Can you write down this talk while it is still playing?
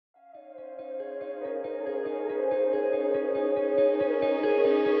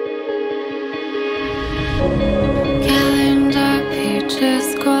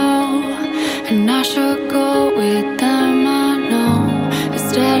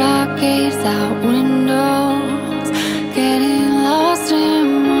gaze out windows, getting lost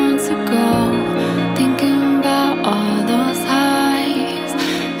in months ago, thinking about all those highs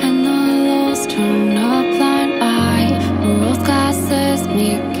and the lows, turn a blind eye. Rose glasses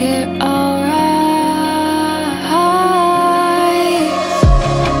make it alright.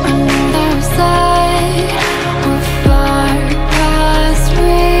 I know that we said we're far past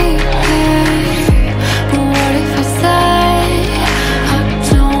repair, but what if I say I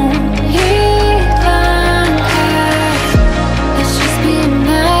don't even care? Let's just be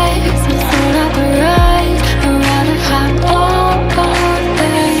nice and sort out the right. I'd rather have all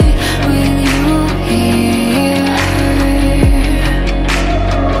day with you here.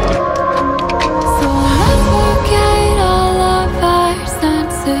 So let's forget all of our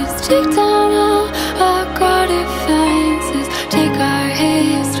senses, take down all our guarded fences, take our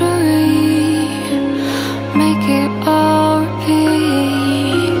history, make it all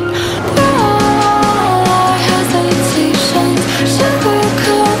repeat. Through all our hesitations,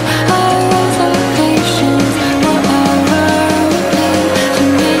 sugarcoat our reservations, whatever we need to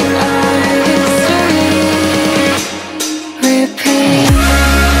make our history repeat.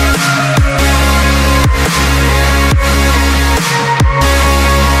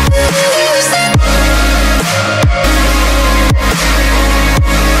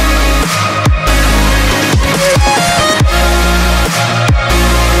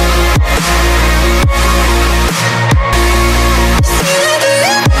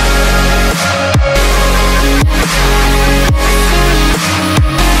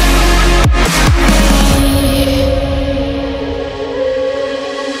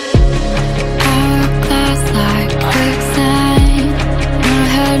 Hourglass like quicksand, my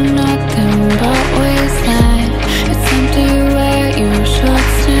head nothing but wasteland. It's empty where you should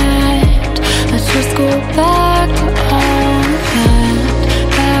stand. Let's just go back to old land,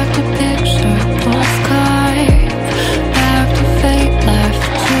 back to picture postcards, back to fate left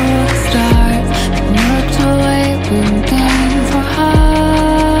to the stars. Moved away when things were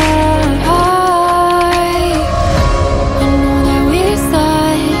hard. I know that we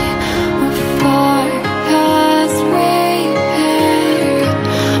say we're far past repair,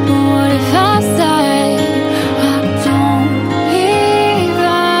 but what if I say I don't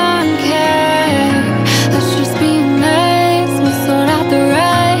even care? Let's just be nice, we'll sort out the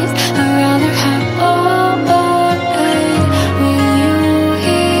rest. I'd rather have all day with you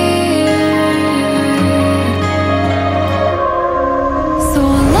here. So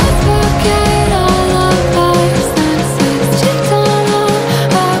let's forget all of our senses, take down all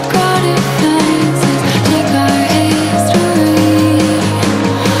our guarded fences, take our history,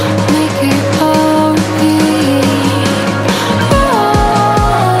 make it all repeat. For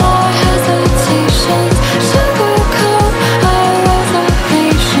all our hesitations, sugarcoat our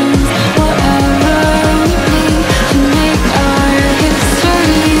reservations, whatever we need to make our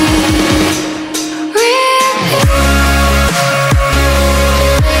history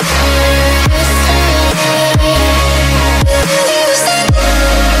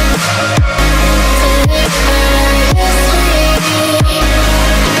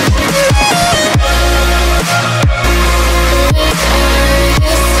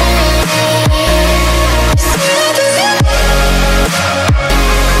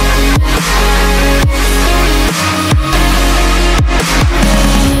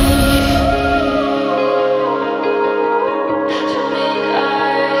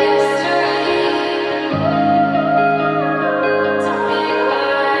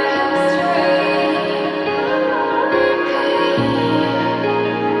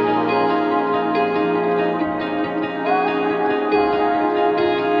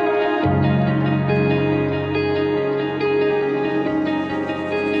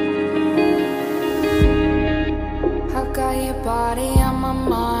I've got your body on my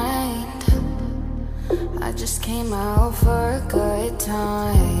mind. I just came out for a good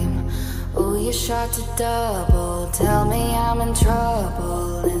time. Oh, you shot to double. Tell me I'm in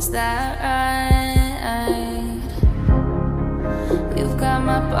trouble. Is that right? You've got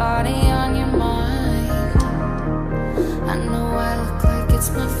my body on your mind. I know I look like it's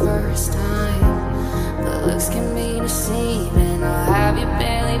my first time, but looks can be deceiving. I'll have you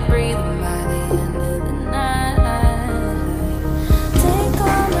barely breathing by the end of the night. Take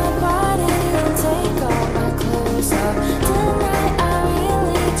all my body and take all my clothes off. Tonight I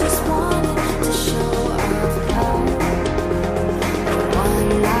really just wanted to show off how one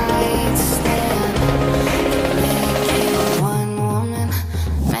night stand can make you one woman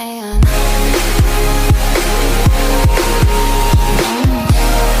man.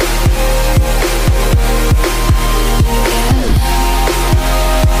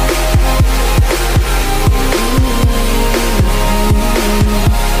 Yeah.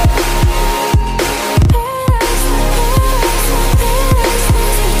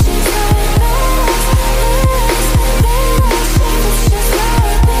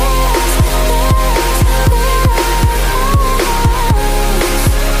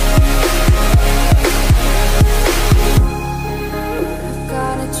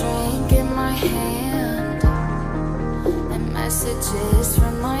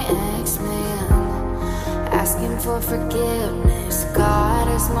 ex-man, asking for forgiveness. God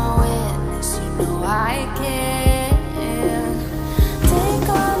is my witness, you know I can. Take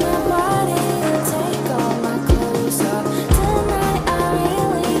all my body and take all my clothes off. Tonight I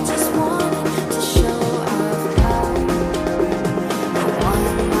really just wanted to show off love.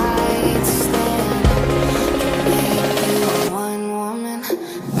 One night stand can make you a one-woman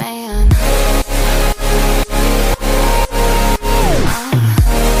man.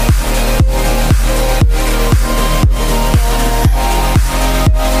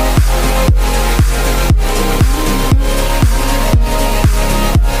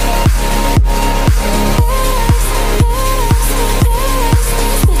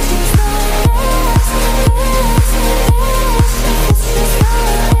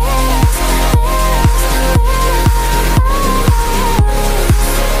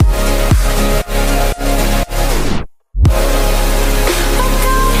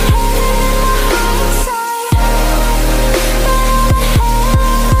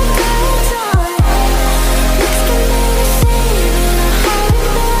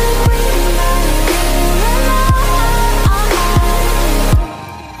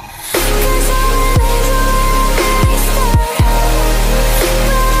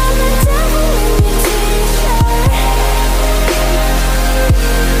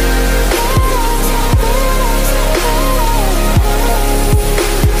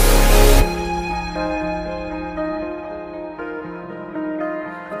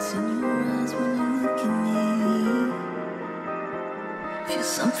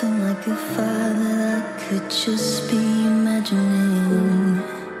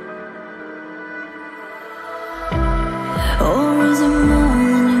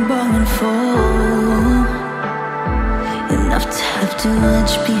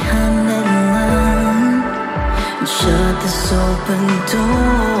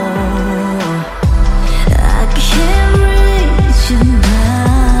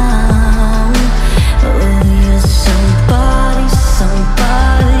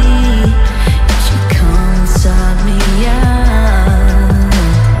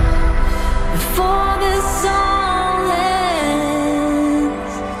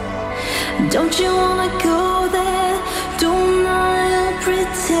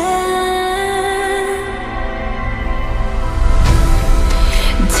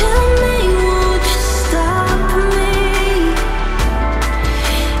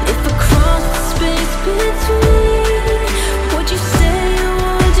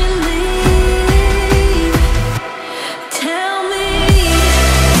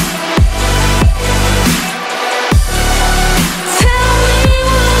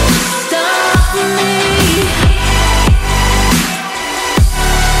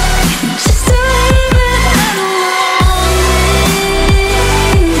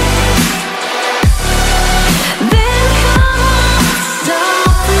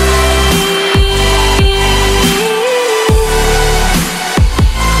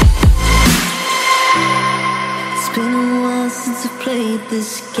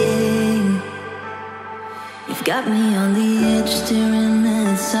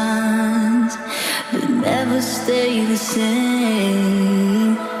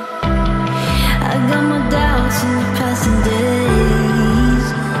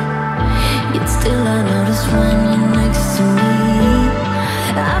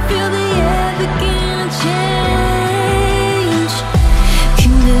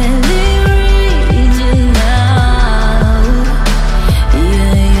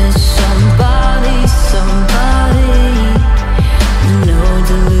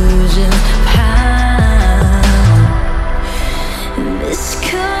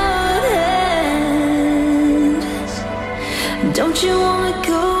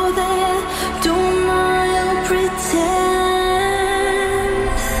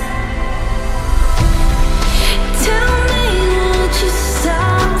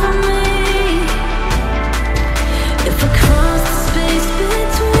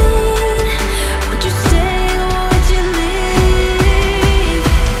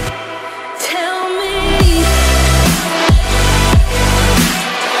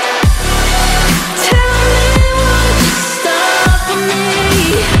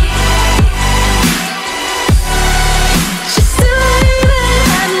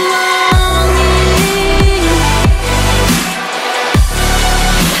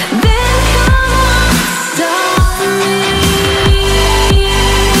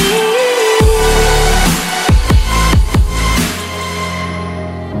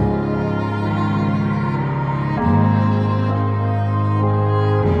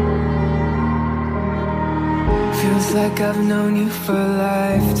 I've known you for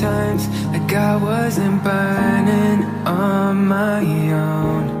lifetimes, like I wasn't burning on my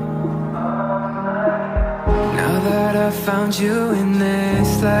own. Now that I found you in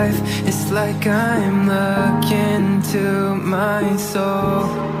this life, it's like I'm looking to my soul.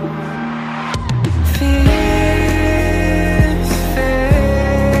 Fears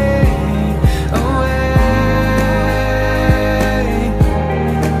fade away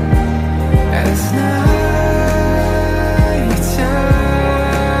as night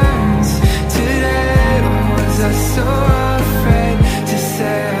turns. Today, was I so afraid to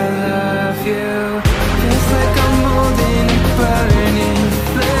say I love you? Feels like I'm holding a burning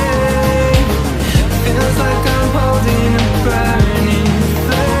flame. Feels like I'm holding a burning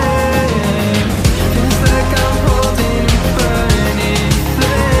flame. Feels like I'm holding a burning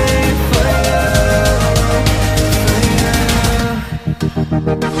flame for you, for you.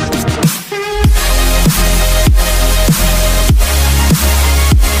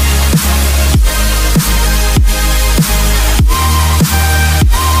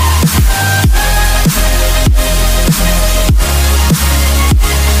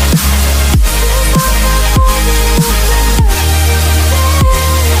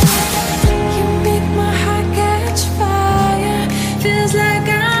 You make my heart catch fire. Feels like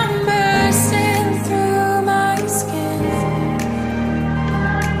I'm bursting through my skin.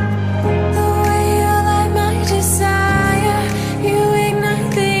 The way you light my desire, you ignite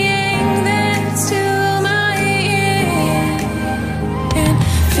the ink that's to my ear. And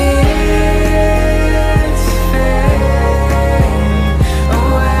Fears fade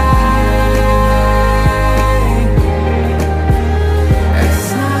away as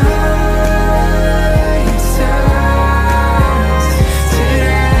night turns.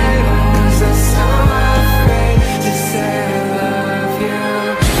 Today, was I so afraid to say I love you?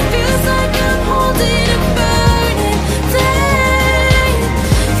 feels like I'm holding a burning flame.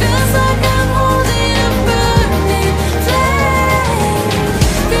 Feels like I'm holding a burning flame.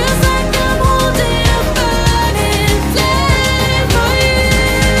 Feels like I'm holding a burning flame for you,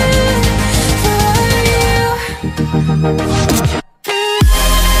 for you.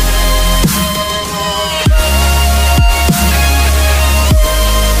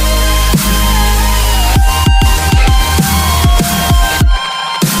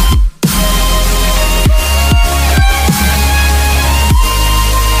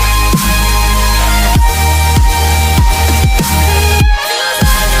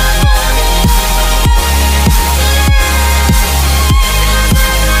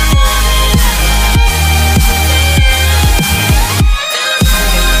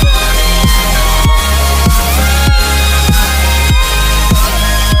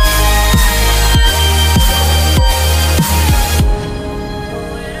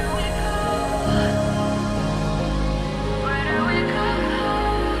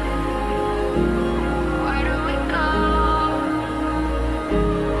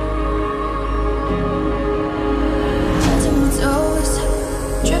 Touching my toes,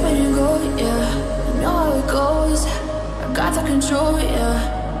 dripping in gold, yeah. You know how it goes. I got the control, yeah.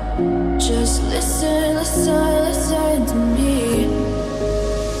 Just listen, listen, listen to me.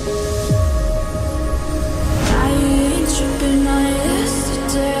 I ain't tripping on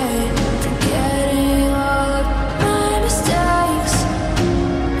yesterday, forgetting all of my mistakes.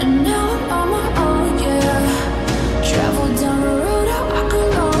 And now I'm on my own, yeah. Travel down the road I walk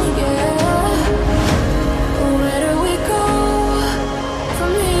alone, yeah. Where do we go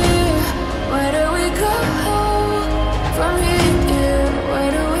from here? Where do we go from here?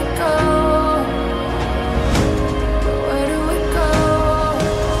 Where do we go?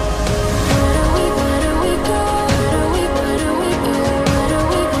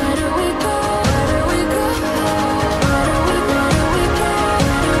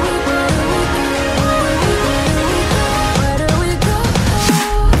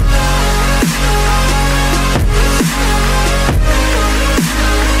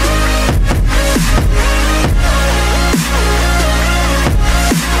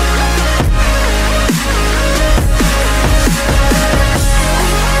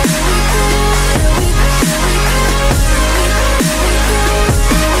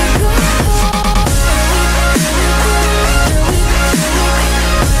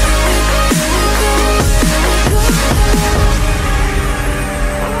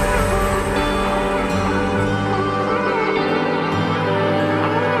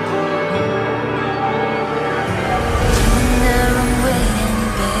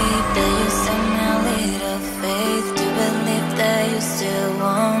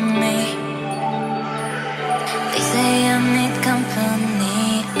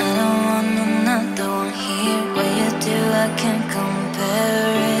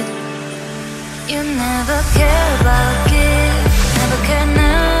 never cared about gift, never cared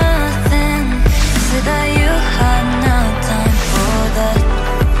nothing. Said that you had no time for that.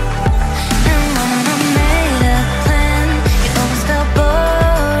 And when I made a plan, you always felt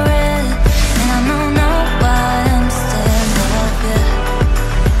boring. And I don't know why I'm still love you.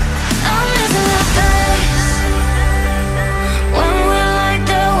 I'm missing the face. When we're like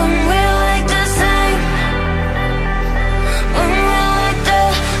that, when we're like the same. When we're like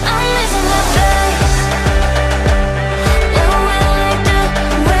that, I'm missing the face. When we're like that,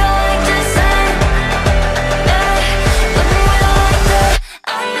 we're like the same. Yeah. When we're like that,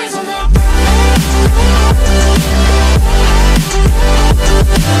 I'm missing the face.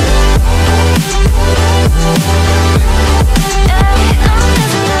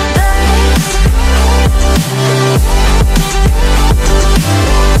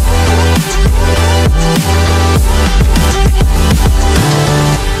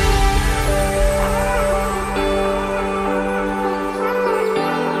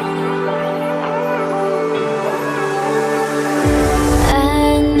 I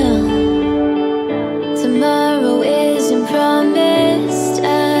know tomorrow isn't promised. I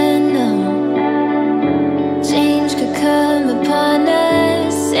know change could come upon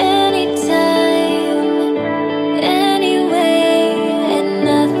us anytime, anyway, and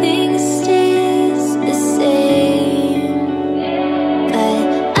nothing stays the same. But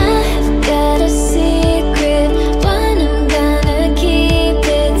I've got a secret, one I'm gonna keep.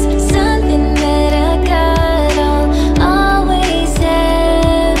 It's something that I got, I'll always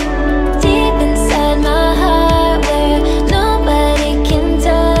have deep inside my heart, where nobody can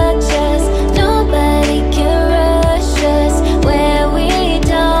touch us, nobody can rush us, where we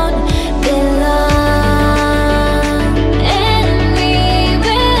don't belong. And we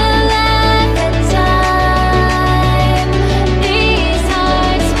will laugh at time, these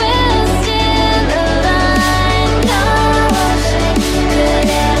hearts will still align. No ocean could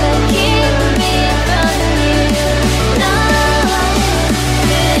ever keep me from you. No ocean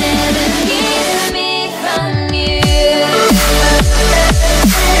could ever keep me from you.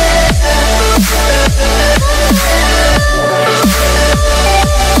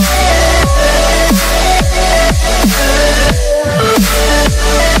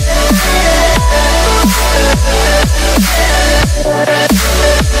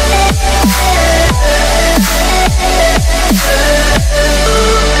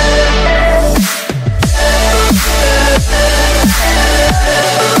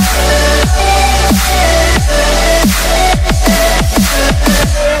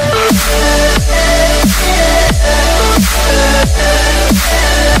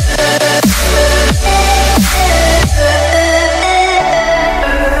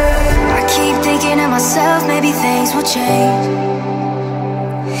 I keep thinking to myself, maybe things will change,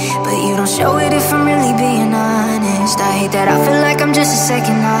 but you don't show it if I'm really being honest. I hate that I feel like I'm just a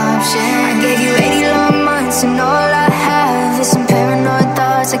second option. I gave you 80 long months and all I have is some paranoid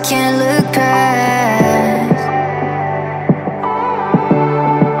thoughts I can't look past.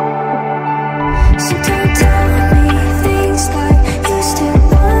 So don't tell me things like you still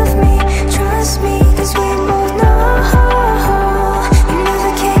love me, trust me, 'cause we both know you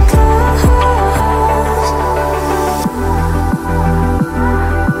never came close.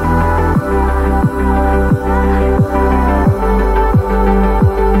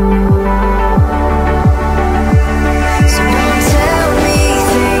 So don't tell me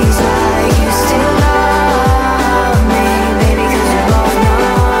things like you still love me, baby, 'cause we both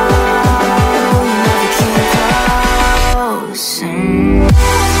know you never came close.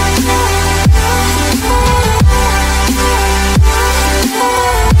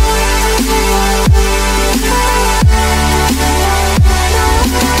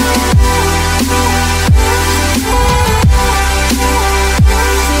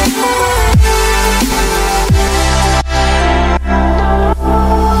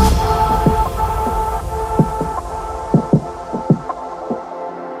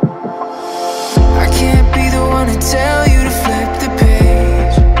 I can't be the one to tell you to flip the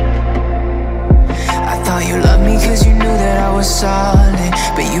page. I thought you loved me 'cause you knew that I was solid,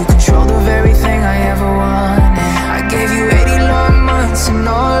 but you controlled of everything I ever wanted. I gave you 80 long months and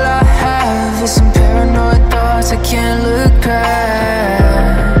all I have is some paranoid thoughts I can't look past.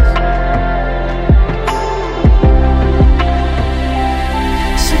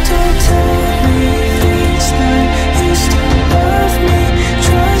 So don't tell me things like you still love me,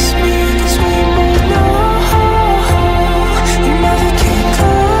 trust me, 'cause we both know you never came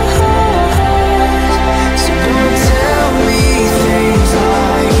close. So don't tell me things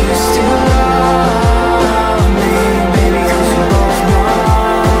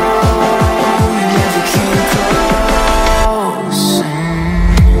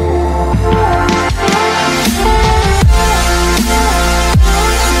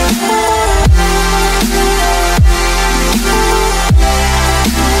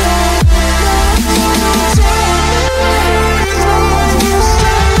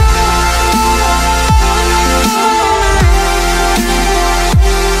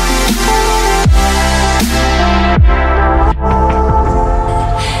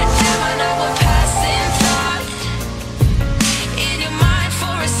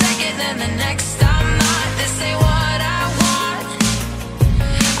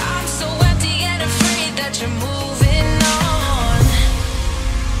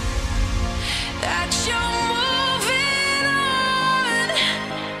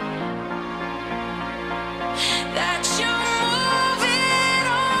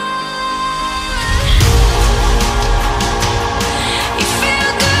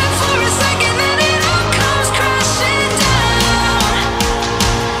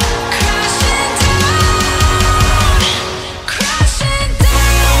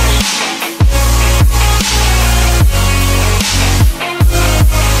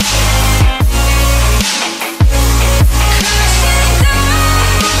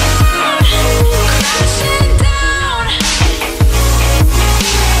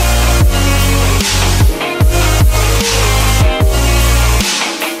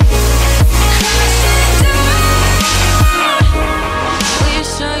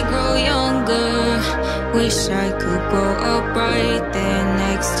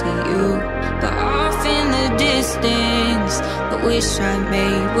wish I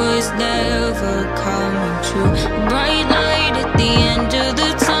made was never coming true. Bright light at the end of the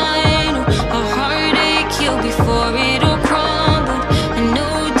tunnel, a heartache healed before it all crumbled, and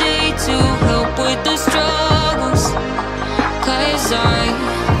no day to help with the struggles. 'Cause I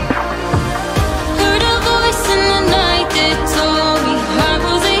heard a voice in the night that told me I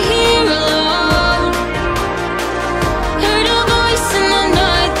wasn't here alone. Heard a voice in the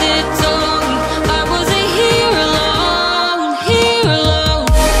night that told me I wasn't here alone, here alone.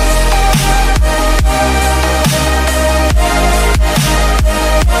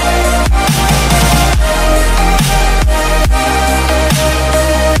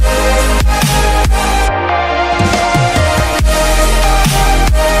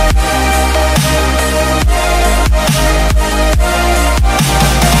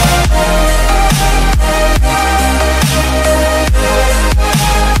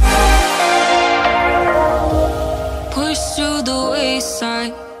 Pushed through the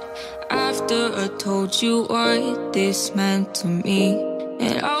wayside after I told you what this meant to me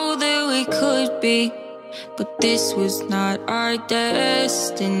and all that we could be, but this was not our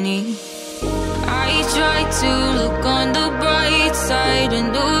destiny. I tried to look on the bright side, a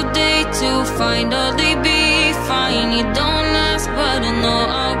new day to finally be fine. You don't ask, but I know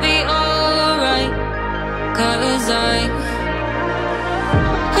I'll be alright. 'Cause I